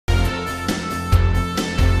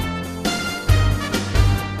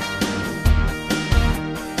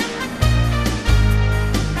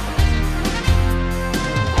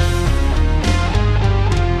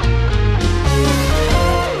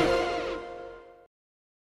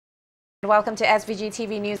Welcome to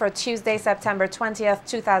SVG-TV News for Tuesday, September 20th,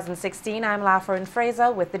 2016. I'm Lafarin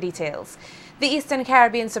Fraser with the details. The Eastern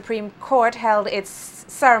Caribbean Supreme Court held its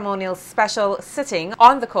ceremonial special sitting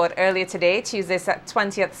on the court earlier today, Tuesday,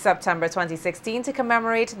 20th September 2016, to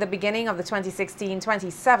commemorate the beginning of the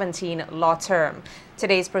 2016-2017 law term.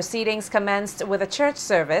 Today's proceedings commenced with a church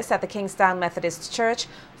service at the Kingstown Methodist Church,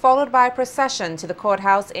 followed by a procession to the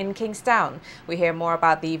courthouse in Kingstown. We hear more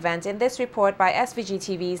about the event in this report by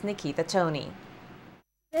SVG-TV's Nikita Tony.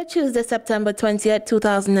 Tuesday, September 20th,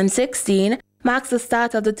 2016, marks the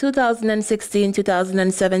start of the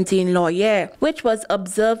 2016-2017 law year, which was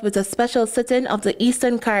observed with a special sitting of the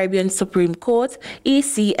Eastern Caribbean Supreme Court,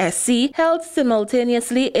 ECSC, held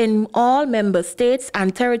simultaneously in all member states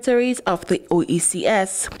and territories of the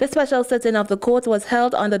OECS. The special sitting of the court was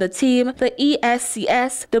held under the theme, the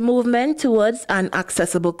ESCS, the Movement Towards an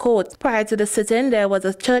Accessible Court. Prior to the sitting, there was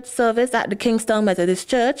a church service at the Kingstown Methodist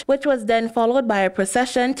Church, which was then followed by a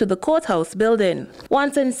procession to the courthouse building.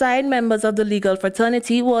 Once inside, members of the legal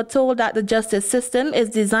fraternity were told that the justice system is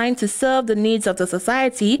designed to serve the needs of the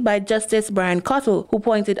society by Justice Brian Cottle, who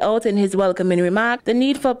pointed out in his welcoming remark the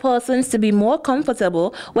need for persons to be more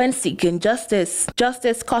comfortable when seeking justice.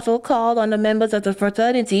 Justice Cottle called on the members of the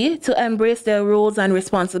fraternity to embrace their roles and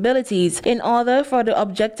responsibilities in order for the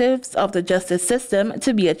objectives of the justice system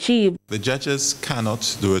to be achieved. The judges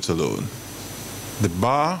cannot do it alone. The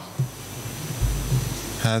bar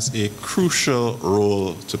has a crucial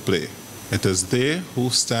role to play. It is they who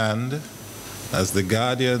stand as the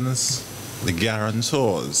guardians, the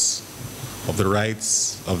guarantors of the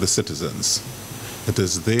rights of the citizens. It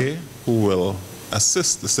is they who will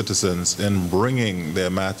assist the citizens in bringing their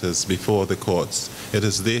matters before the courts. It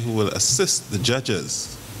is they who will assist the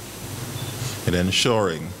judges in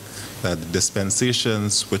ensuring that the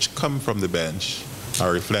dispensations which come from the bench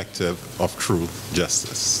are reflective of true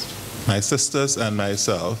justice. My sisters and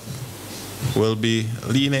myself will be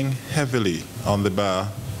leaning heavily on the bar,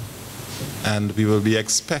 and we will be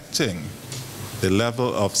expecting the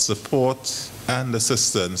level of support and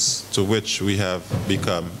assistance to which we have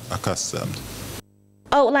become accustomed.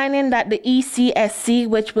 Outlining that the ECSC,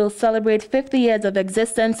 which will celebrate 50 years of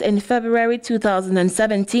existence in February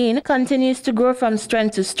 2017, continues to grow from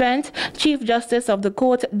strength to strength, Chief Justice of the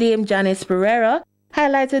Court, Dame Janice Pereira,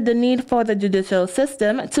 highlighted the need for the judicial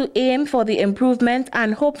system to aim for the improvement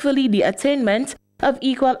and hopefully the attainment of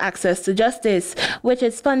equal access to justice, which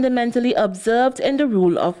is fundamentally observed in the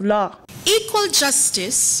rule of law. Equal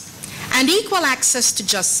justice and equal access to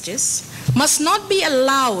justice must not be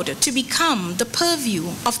allowed to become the purview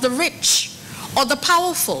of the rich or the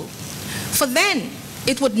powerful, for then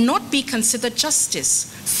it would not be considered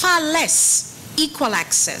justice, far less equal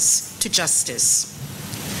access to justice.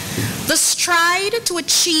 The stride to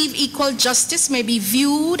achieve equal justice may be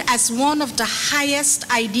viewed as one of the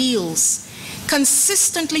highest ideals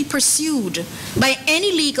consistently pursued by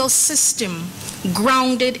any legal system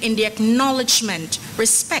grounded in the acknowledgement,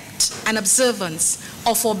 respect, and observance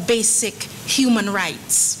of our basic human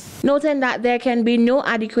rights. Noting that there can be no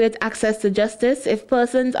adequate access to justice if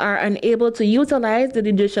persons are unable to utilize the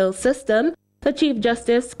judicial system, the Chief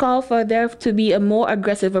Justice called for there to be a more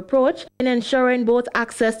aggressive approach in ensuring both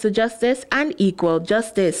access to justice and equal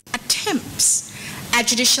justice. Attempts at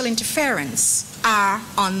judicial interference are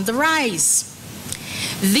on the rise.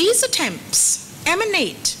 These attempts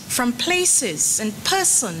emanate from places and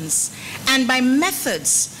persons and by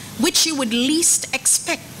methods which you would least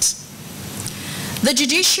expect. The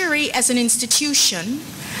judiciary as an institution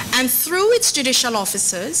and through its judicial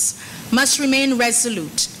officers must remain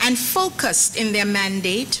resolute and focused in their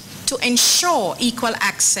mandate to ensure equal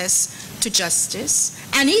access to justice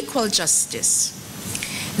and equal justice.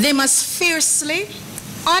 They must fiercely,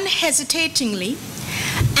 unhesitatingly,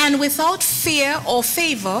 and without fear or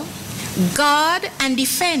favor, guard and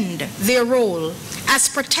defend their role as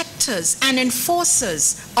protectors and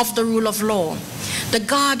enforcers of the rule of law, the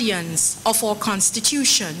guardians of our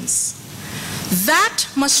constitutions. That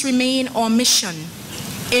must remain our mission,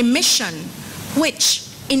 a mission which,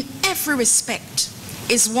 in every respect,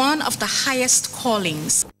 is one of the highest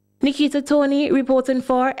callings. Nikita Tony reporting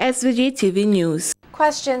for SVG-TV News.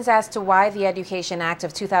 Questions as to why the Education Act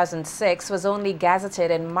of 2006 was only gazetted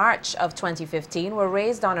in March of 2015 were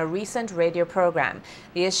raised on a recent radio program.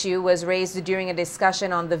 The issue was raised during a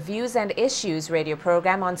discussion on the Views and Issues radio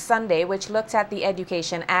program on Sunday, which looked at the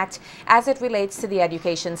Education Act as it relates to the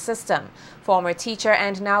education system. Former teacher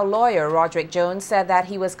and now lawyer Roderick Jones said that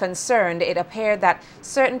he was concerned it appeared that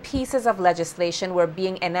certain pieces of legislation were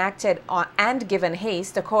being enacted and given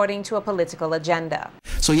haste according to a political agenda.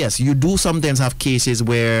 So yes, you do sometimes have cases cases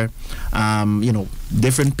where, you know,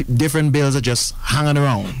 different bills are just hanging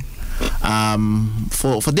around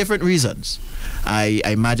for different reasons. I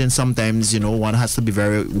imagine sometimes, you know, one has to be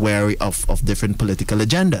very wary of different political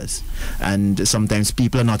agendas, and sometimes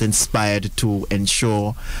people are not inspired to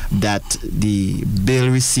ensure that the bill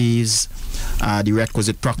receives the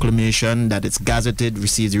requisite proclamation, that it's gazetted,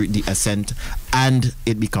 receives the assent, and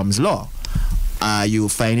it becomes law. You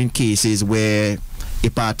find in cases where a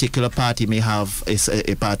particular party may have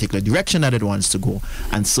a particular direction that it wants to go,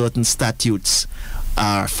 and certain statutes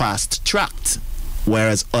are fast-tracked,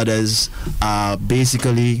 whereas others are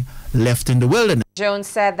basically left in the wilderness. Jones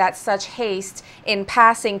said that such haste in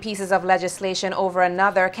passing pieces of legislation over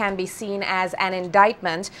another can be seen as an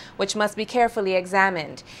indictment, which must be carefully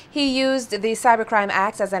examined. He used the Cybercrime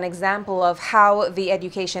Act as an example of how the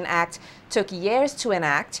Education Act took years to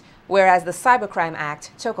enact, whereas the Cybercrime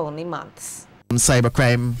Act took only months.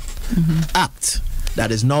 Cybercrime Act that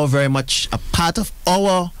is now very much a part of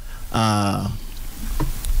our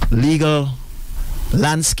legal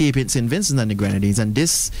landscape in St. Vincent and the Grenadines, and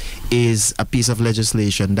this is a piece of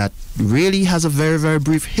legislation that really has a very, very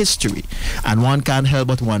brief history, and one can't help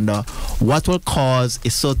but wonder what will cause a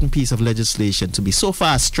certain piece of legislation to be so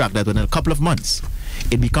fast-tracked that within a couple of months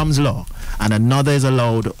it becomes law and another is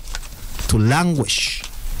allowed to languish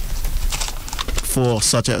for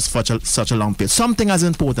such a long period. Something as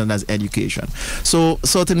important as education. So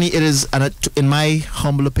certainly it is, in my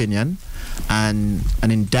humble opinion, an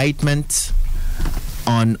indictment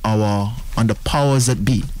on the powers that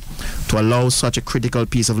be to allow such a critical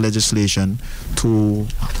piece of legislation to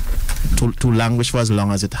languish for as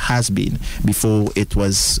long as it has been before it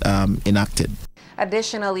was enacted.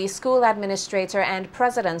 Additionally, school administrator and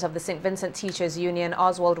president of the St. Vincent Teachers Union,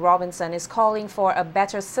 Oswald Robinson, is calling for a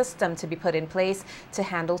better system to be put in place to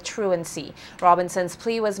handle truancy. Robinson's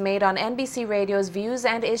plea was made on NBC Radio's Views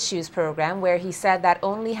and Issues program, where he said that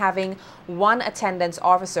only having one attendance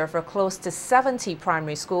officer for close to 70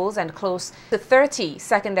 primary schools and close to 30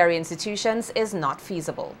 secondary institutions is not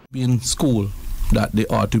feasible. Be in school, that they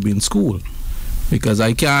ought to be in school, because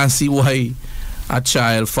I can't see why a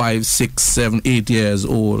child 5, 6, 7, 8 years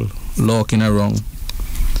old lurking around.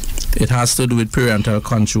 It has to do with parental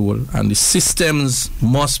control, and the systems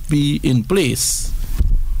must be in place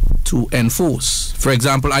to enforce. For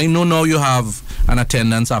example, I know now you have an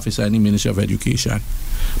attendance officer in the Ministry of Education,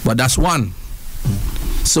 but that's one.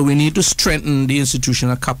 So we need to strengthen the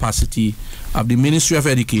institutional capacity of the Ministry of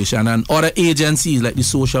Education and other agencies like the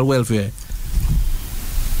social welfare.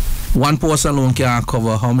 One person alone can't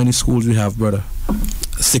cover how many schools we have, brother?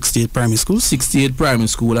 68 primary schools. 68 primary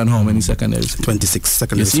schools, and how many secondary schools? 26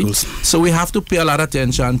 secondary schools. So we have to pay a lot of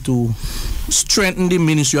attention to strengthen the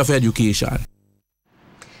Ministry of Education.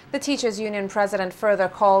 The Teachers Union president further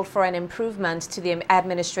called for an improvement to the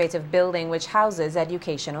administrative building which houses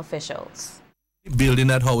education officials. Building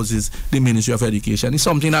that houses the Ministry of Education is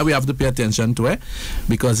something that we have to pay attention to,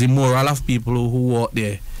 because the moral of people who work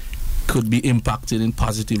there could be impacted in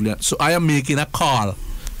positively. So I am making a call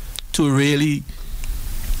to really,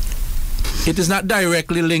 it is not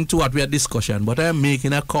directly linked to what we are discussing, but I am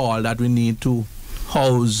making a call that we need to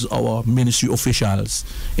house our ministry officials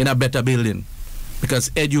in a better building,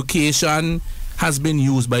 because education has been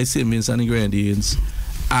used by St. Vincent and the Grenadines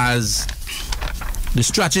as the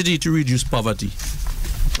strategy to reduce poverty,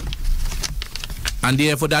 and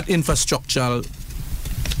therefore that infrastructure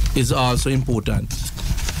is also important,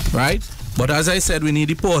 right? But as I said, we need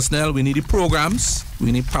the personnel, we need the programs,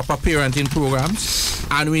 we need proper parenting programs,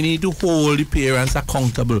 and we need to hold the parents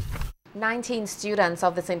accountable. 19 students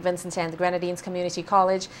of the St. Vincent and the Grenadines Community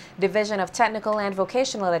College Division of Technical and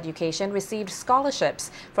Vocational Education received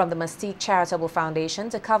scholarships from the Mystique Charitable Foundation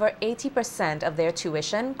to cover 80% of their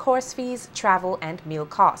tuition, course fees, travel and meal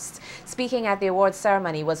costs. Speaking at the awards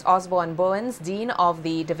ceremony was Osborne Bowens, Dean of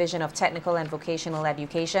the Division of Technical and Vocational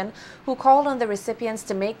Education, who called on the recipients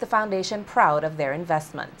to make the foundation proud of their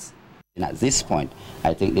investment. And at this point,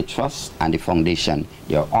 I think the trust and the foundation,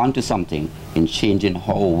 they're onto something in changing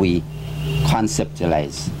how we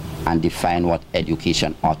conceptualize and define what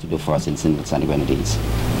education ought to do for us in St. Vincent and the Grenadines.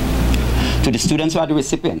 To the students who are the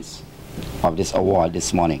recipients of this award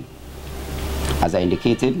this morning, as I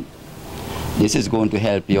indicated, this is going to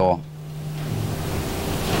help your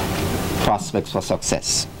prospects for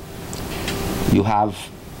success. You have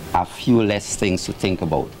a few less things to think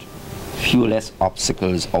about, few less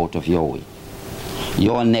obstacles out of your way.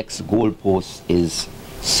 Your next goalpost is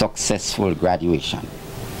successful graduation.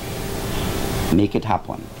 Make it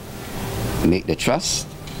happen. Make the trust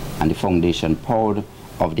and the foundation proud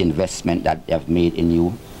of the investment that they have made in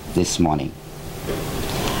you this morning.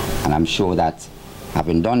 And I'm sure that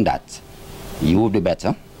Having done that, you will be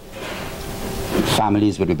better,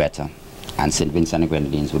 families will be better, and St. Vincent and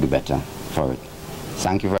Grenadines will be better for it.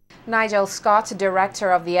 Thank you very much. Nigel Scott,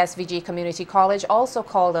 director of the SVG Community College, also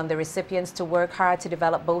called on the recipients to work hard to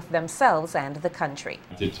develop both themselves and the country.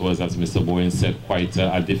 It was, as Mr. Bowen said, quite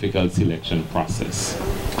a difficult selection process.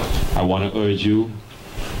 I want to urge you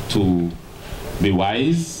to be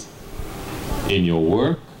wise in your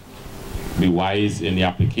work, be wise in the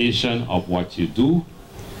application of what you do,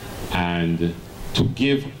 and to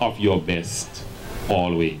give of your best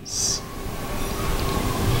always.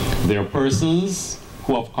 There are persons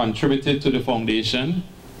who have contributed to the foundation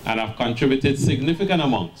and have contributed significant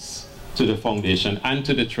amounts to the foundation and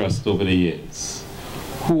to the trust over the years,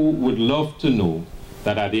 who would love to know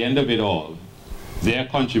that at the end of it all, their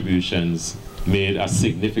contributions made a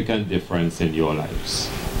significant difference in your lives.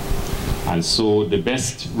 And so the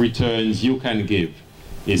best returns you can give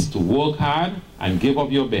is to work hard and give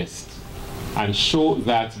of your best and show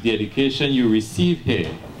that the education you receive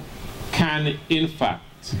here can in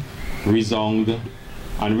fact resound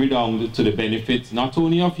to the benefit not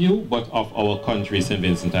only of you, but of our country, St.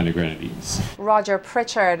 Vincent and the Grenadines. Roger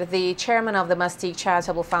Pritchard, the chairman of the Mustique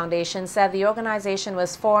Charitable Foundation, said the organization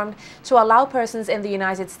was formed to allow persons in the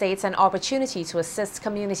United States an opportunity to assist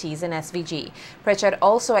communities in SVG. Pritchard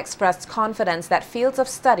also expressed confidence that fields of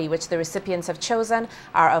study which the recipients have chosen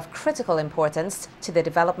are of critical importance to the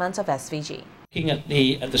development of SVG. Looking at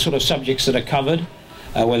the sort of subjects that are covered,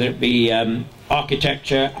 whether it be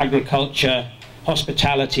architecture, agriculture,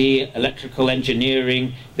 hospitality, electrical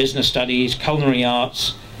engineering, business studies, culinary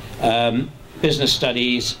arts, business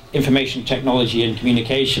studies, information technology and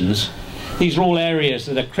communications. These are all areas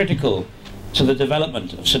that are critical to the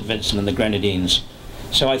development of St. Vincent and the Grenadines.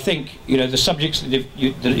 So I think, you know, the subjects that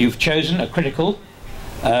you've chosen are critical.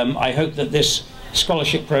 I hope that this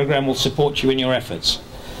scholarship program will support you in your efforts.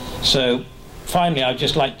 So finally, I'd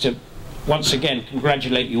just like to once again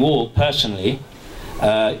congratulate you all personally,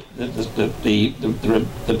 the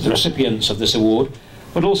recipients of this award,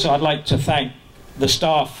 but also I'd like to thank the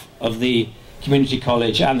staff of the Community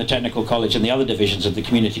College and the Technical College and the other divisions of the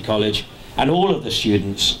Community College and all of the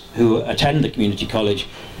students who attend the Community College,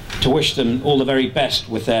 to wish them all the very best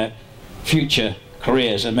with their future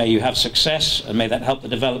careers, and may you have success and may that help the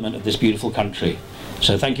development of this beautiful country.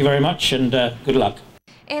 So thank you very much and good luck.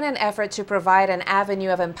 In an effort to provide an avenue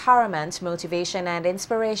of empowerment, motivation and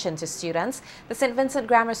inspiration to students, the St. Vincent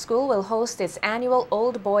Grammar School will host its annual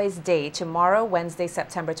Old Boys Day tomorrow, Wednesday,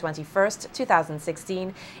 September 21st,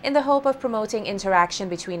 2016, in the hope of promoting interaction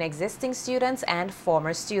between existing students and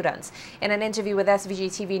former students. In an interview with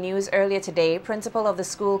SVG-TV News earlier today, Principal of the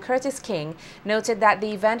school, Curtis King, noted that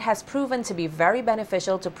the event has proven to be very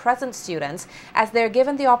beneficial to present students as they're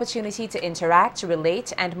given the opportunity to interact,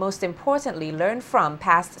 relate, and most importantly, learn from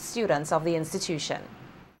past students of the institution.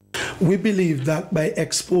 We believe that by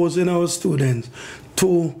exposing our students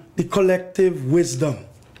to the collective wisdom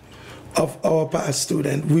of our past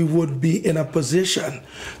students, we would be in a position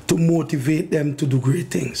to motivate them to do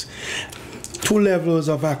great things. Two levels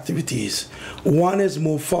of activities. One is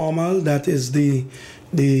more formal, that is the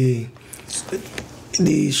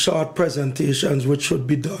short presentations which should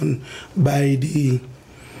be done by the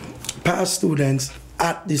past students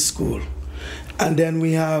at the school. And then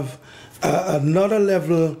we have another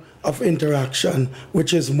level of interaction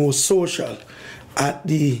which is more social at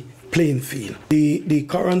the playing field. The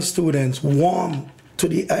current students warm to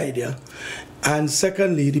the idea, and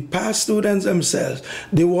secondly, the past students themselves,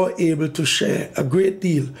 they were able to share a great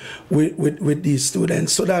deal with these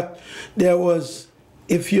students, so that there was,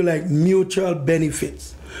 if you like, mutual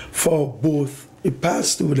benefits for both the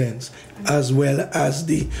past students as well as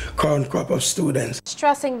the current crop of students.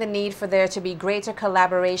 Stressing the need for there to be greater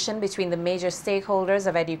collaboration between the major stakeholders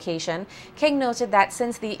of education, King noted that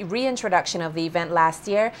since the reintroduction of the event last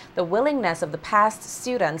year, the willingness of the past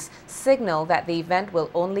students signal that the event will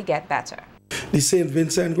only get better. The St.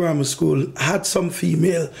 Vincent Grammar School had some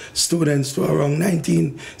female students to around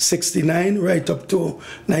 1969 right up to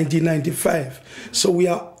 1995. So we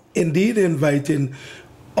are indeed inviting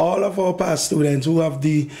all of our past students who have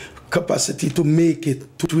the capacity to make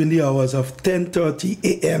it between the hours of 10:30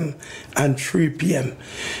 a.m. and 3 p.m.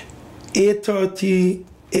 8:30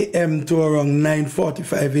 a.m. to around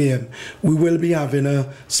 9:45 a.m. we will be having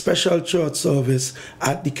a special church service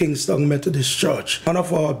at the Kingston Methodist Church. One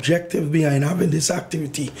of our objectives behind having this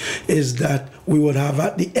activity is that we would have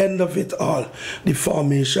at the end of it all the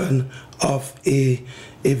formation of a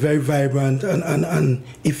very vibrant and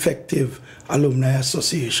effective alumni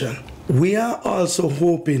association. We are also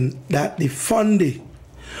hoping that the funding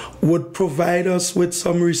would provide us with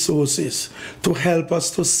some resources to help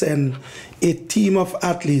us to send a team of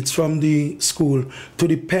athletes from the school to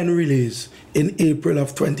the Penn Relays in April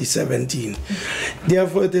of 2017.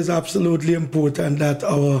 Therefore, it is absolutely important that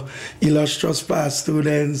our illustrious past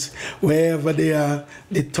students, wherever they are,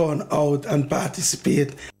 they turn out and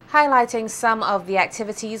participate. Highlighting some of the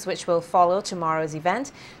activities which will follow tomorrow's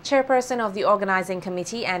event, Chairperson of the Organizing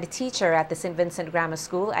Committee and teacher at the St. Vincent Grammar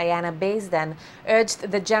School, Ayana Baisden,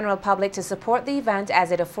 urged the general public to support the event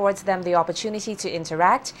as it affords them the opportunity to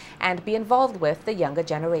interact and be involved with the younger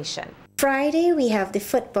generation. Friday, we have the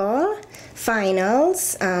football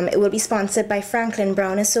finals. It will be sponsored by Franklin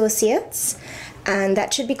Brown Associates, and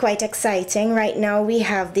that should be quite exciting. Right now, we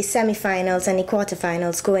have the semifinals and the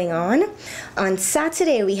quarterfinals going on. On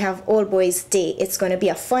Saturday, we have Old Boys Day. It's going to be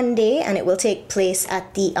a fun day, and it will take place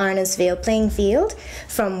at the Arnoldsville playing field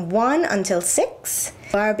from 1 until 6.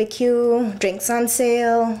 Barbecue, drinks on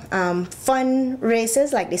sale, fun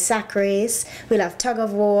races like the sack race. We'll have tug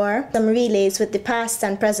of war, some relays with the past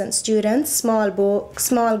and present students, small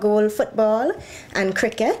goal football and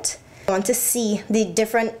cricket. I want to see the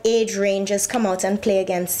different age ranges come out and play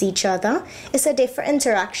against each other. It's a different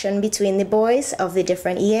interaction between the boys of the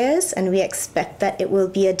different years, and we expect that it will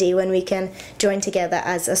be a day when we can join together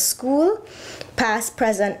as a school, past,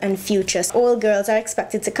 present, and future. All girls are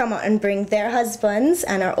expected to come out and bring their husbands,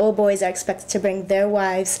 and our old boys are expected to bring their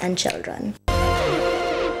wives and children.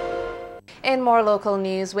 In more local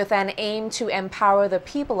news, with an aim to empower the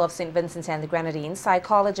people of St. Vincent and the Grenadines,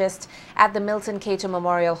 psychologist at the Milton Cato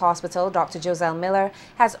Memorial Hospital, Dr. Joselle Miller,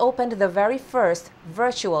 has opened the very first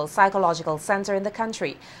virtual psychological center in the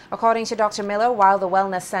country. According to Dr. Miller, while the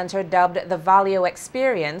wellness center, dubbed the Valio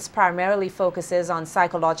Experience, primarily focuses on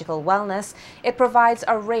psychological wellness, it provides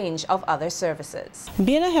a range of other services.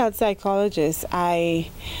 Being a health psychologist,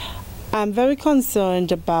 I'm very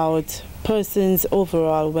concerned about person's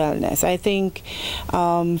overall wellness. I think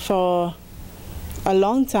for a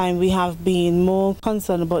long time we have been more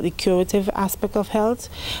concerned about the curative aspect of health,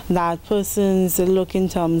 that persons look in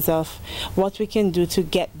terms of what we can do to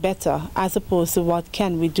get better as opposed to what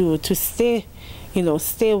can we do to stay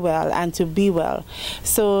well and to be well.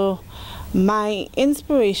 So my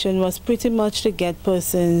inspiration was pretty much to get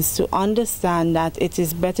persons to understand that it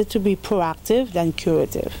is better to be proactive than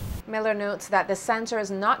curative. Miller notes that the center is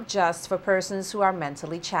not just for persons who are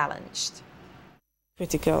mentally challenged.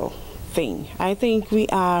 Critical thing. I think we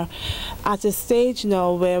are at a stage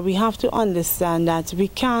now where we have to understand that we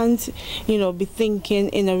can't, be thinking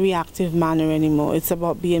in a reactive manner anymore. It's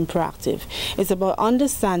about being proactive. It's about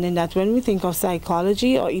understanding that when we think of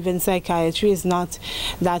psychology or even psychiatry, it's not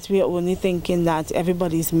that we are only thinking that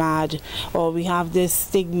everybody's mad or we have this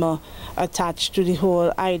stigma attached to the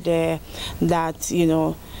whole idea that,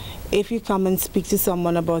 if you come and speak to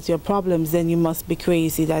someone about your problems, then you must be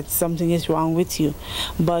crazy, that something is wrong with you.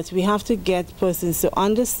 But we have to get persons to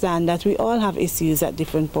understand that we all have issues at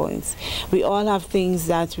different points. We all have things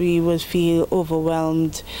that we would feel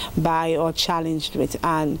overwhelmed by or challenged with.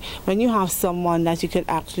 And when you have someone that you could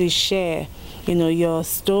actually share your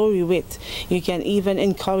story with, you can even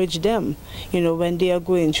encourage them, when they are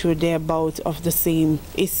going through their bout of the same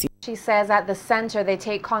issue. She says at the center they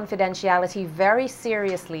take confidentiality very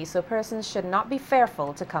seriously, so persons should not be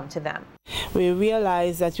fearful to come to them. We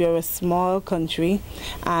realize that we're a small country,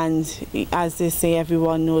 and as they say,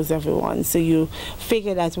 everyone knows everyone. So you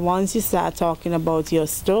figure that once you start talking about your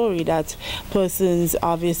story, that persons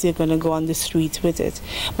obviously are going to go on the street with it.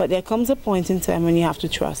 But there comes a point in time when you have to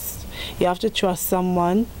trust. You have to trust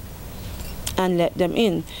someone and let them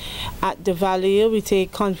in. At the Valio, we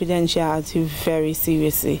take confidentiality very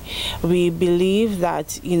seriously. We believe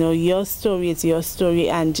that, your story is your story,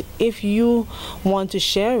 and if you want to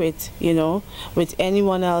share it, with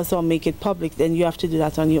anyone else or make it public, then you have to do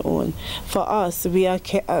that on your own. For us, we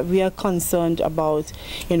are concerned about,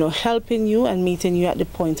 helping you and meeting you at the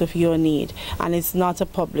point of your need, and it's not a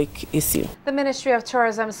public issue. The Ministry of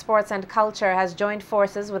Tourism, Sports and Culture has joined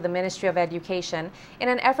forces with the Ministry of Education in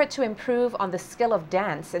an effort to improve on the skill of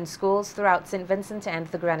dance in schools throughout St. Vincent and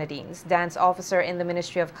the Grenadines. Dance officer in the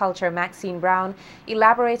Ministry of Culture, Maxine Brown,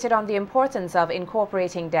 elaborated on the importance of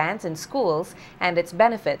incorporating dance in schools and its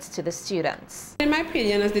benefits to the students. In my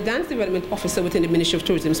opinion, as the dance development officer within the Ministry of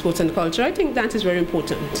Tourism, Sports and Culture, I think dance is very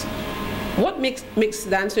important. What makes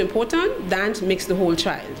dance so important? Dance makes the whole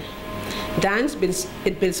child. Dance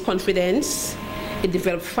builds confidence, it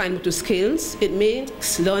develops fine motor skills, it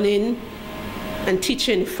makes learning and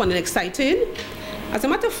teaching fun and exciting. As a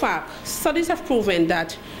matter of fact, studies have proven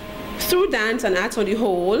that through dance and arts on the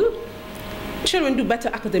whole, children do better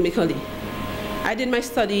academically. I did my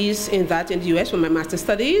studies in the US for my master's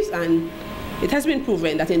studies, and it has been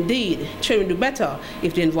proven that indeed children do better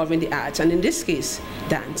if they're involved in the arts, and in this case,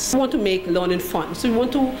 dance. We want to make learning fun, so we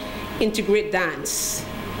want to integrate dance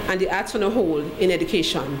and the arts on a whole in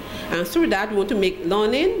education. And through that, we want to make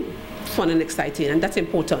learning fun and exciting, and that's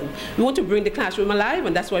important. We want to bring the classroom alive,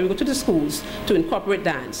 and that's why we go to the schools to incorporate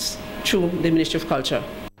dance through the Ministry of Culture.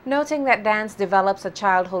 Noting that dance develops a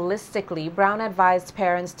child holistically, Brown advised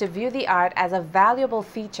parents to view the art as a valuable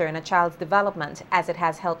feature in a child's development, as it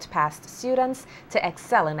has helped past students to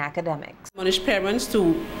excel in academics. Admonish parents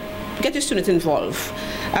to get the students involved.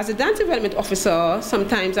 As a dance development officer,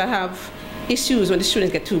 sometimes I have issues when the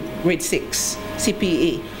students get to grade 6,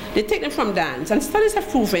 CPA. They take them from dance, and studies have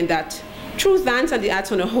proven that through dance and the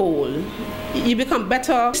arts on a whole, you become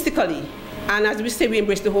better holistically. And as we say, we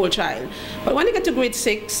embrace the whole child. But when they get to grade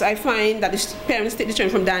 6, I find that the parents take the children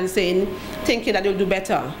from dancing, thinking that they'll do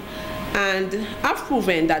better. And I've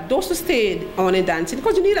proven that those who stayed on in dancing,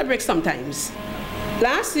 because you need a break sometimes.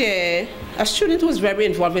 Last year, a student who was very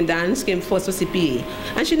involved in dance came first for CPA,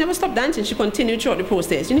 and she never stopped dancing. She continued throughout the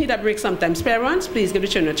process. You need a break sometimes. Parents, please give the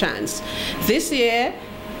children a chance. This year,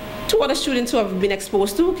 2 other students who have been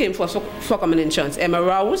exposed to came first for common entrance, Emma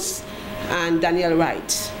Rouse and Danielle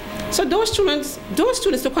Wright. So those students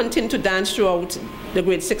who continue to dance throughout the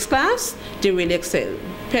grade 6 class, they really excel.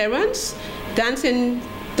 Parents, dancing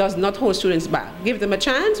does not hold students back. Give them a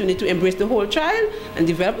chance. We need to embrace the whole child and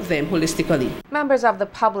develop them holistically. Members of the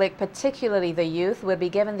public, particularly the youth, will be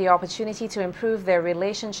given the opportunity to improve their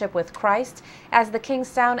relationship with Christ as the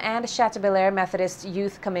Kingstown and Chateaubelair Methodist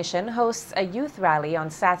Youth Commission hosts a youth rally on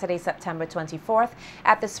Saturday, September 24th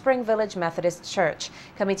at the Spring Village Methodist Church.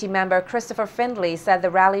 Committee member Christopher Findlay said the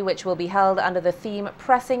rally, which will be held under the theme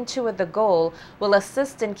Pressing Toward the Goal, will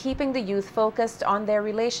assist in keeping the youth focused on their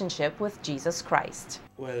relationship with Jesus Christ.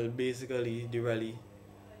 Well, basically, the rally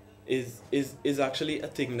is actually a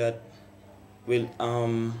thing that will,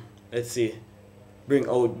 let's say, bring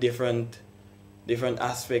out different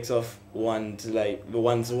aspects of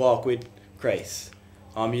one's walk with Christ.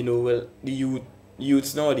 You know, well, the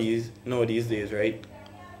youths nowadays days, right?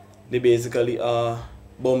 They basically are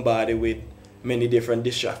bombarded with many different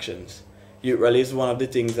distractions. Youth rally is one of the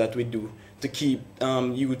things that we do to keep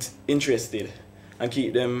youth interested and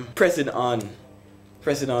keep them pressing on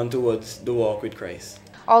towards the walk with Christ.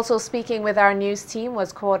 Also speaking with our news team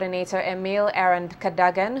was coordinator Emil Arend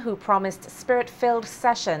Kadagan, who promised spirit-filled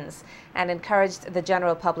sessions and encouraged the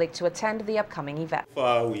general public to attend the upcoming event. So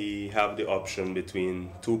far, we have the option between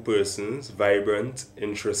 2 persons, vibrant,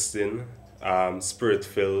 interesting,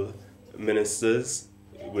 spirit-filled ministers,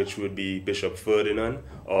 which would be Bishop Ferdinand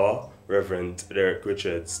or Reverend Derek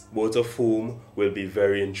Richards, both of whom will be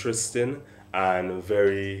very interesting and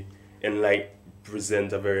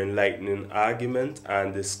present a very enlightening argument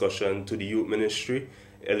and discussion to the youth ministry,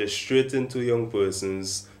 illustrating to young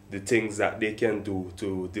persons the things that they can do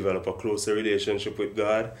to develop a closer relationship with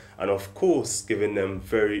God, and of course giving them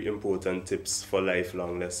very important tips for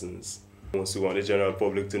lifelong lessons. Also, we want the general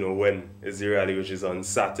public to know when is the rally, which is on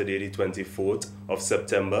Saturday the 24th of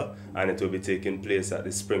September, and it will be taking place at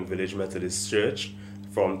the Spring Village Methodist Church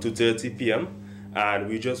from 2:30 p.m. And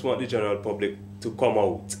we just want the general public to come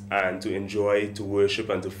out and to enjoy, to worship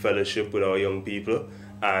and to fellowship with our young people,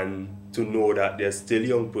 and to know that there's still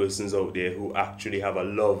young persons out there who actually have a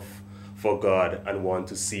love for God and want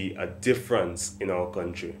to see a difference in our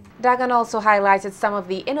country. Dagan also highlighted some of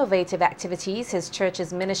the innovative activities his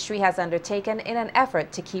church's ministry has undertaken in an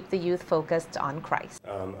effort to keep the youth focused on Christ.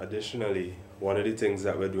 Additionally, one of the things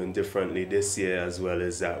that we're doing differently this year as well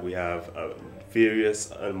is that we have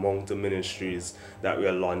various among the ministries that we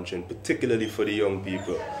are launching, particularly for the young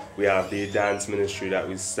people. We have the dance ministry that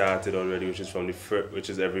we started already, which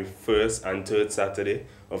is every first and third Saturday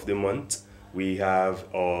of the month. We have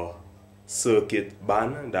our circuit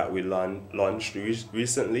band that we launched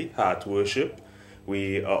recently, Heart Worship.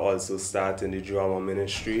 We are also starting the drama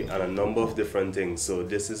ministry and a number of different things. So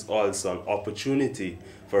this is also an opportunity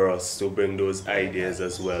for us to bring those ideas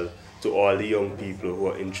as well to all the young people who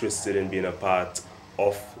are interested in being a part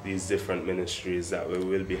of these different ministries that we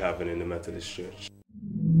will be having in the Methodist Church.